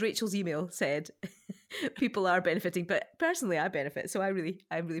 well, as Rachel's email said, people are benefiting, but personally I benefit. So I'm really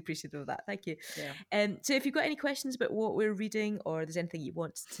appreciative of that. Thank you. Yeah. So if you've got any questions about what we're reading, or there's anything you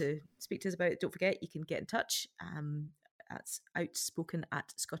want to speak to us about, don't forget you can get in touch. That's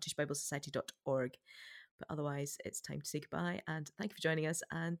outspoken@scottishbiblesociety.org. But otherwise, it's time to say goodbye, and thank you for joining us,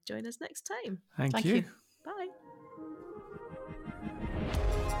 and join us next time. Thank you. Bye.